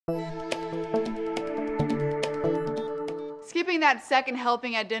that second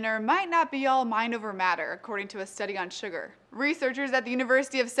helping at dinner might not be all mind over matter, according to a study on sugar. Researchers at the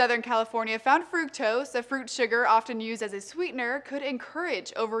University of Southern California found fructose, a fruit sugar often used as a sweetener, could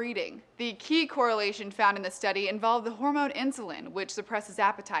encourage overeating. The key correlation found in the study involved the hormone insulin, which suppresses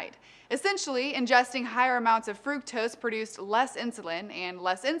appetite. Essentially, ingesting higher amounts of fructose produced less insulin, and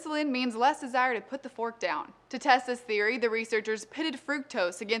less insulin means less desire to put the fork down. To test this theory, the researchers pitted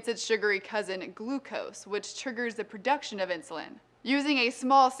fructose against its sugary cousin, glucose, which triggers the production of insulin. Using a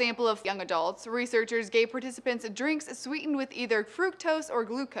small sample of young adults, researchers gave participants drinks sweetened with either fructose or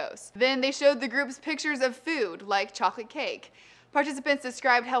glucose. Then they showed the groups pictures of food, like chocolate cake. Participants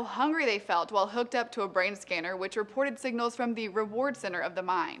described how hungry they felt while hooked up to a brain scanner, which reported signals from the reward center of the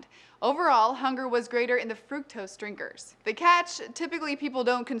mind. Overall, hunger was greater in the fructose drinkers. The catch: typically people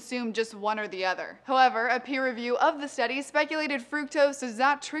don't consume just one or the other. However, a peer review of the study speculated fructose does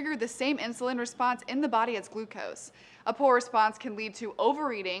not trigger the same insulin response in the body as glucose. A poor response can lead to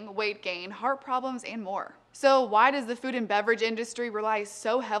overeating, weight gain, heart problems, and more. So why does the food and beverage industry rely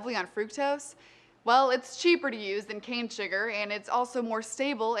so heavily on fructose? Well, it's cheaper to use than cane sugar, and it's also more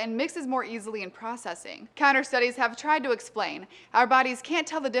stable and mixes more easily in processing. Counter studies have tried to explain our bodies can't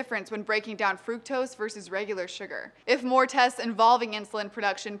tell the difference when breaking down fructose versus regular sugar. If more tests involving insulin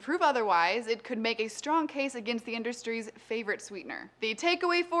production prove otherwise, it could make a strong case against the industry's favorite sweetener. The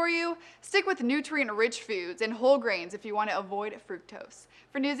takeaway for you: stick with nutrient-rich foods and whole grains if you want to avoid fructose.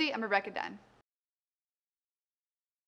 For Newsy, I'm Rebecca Dunn.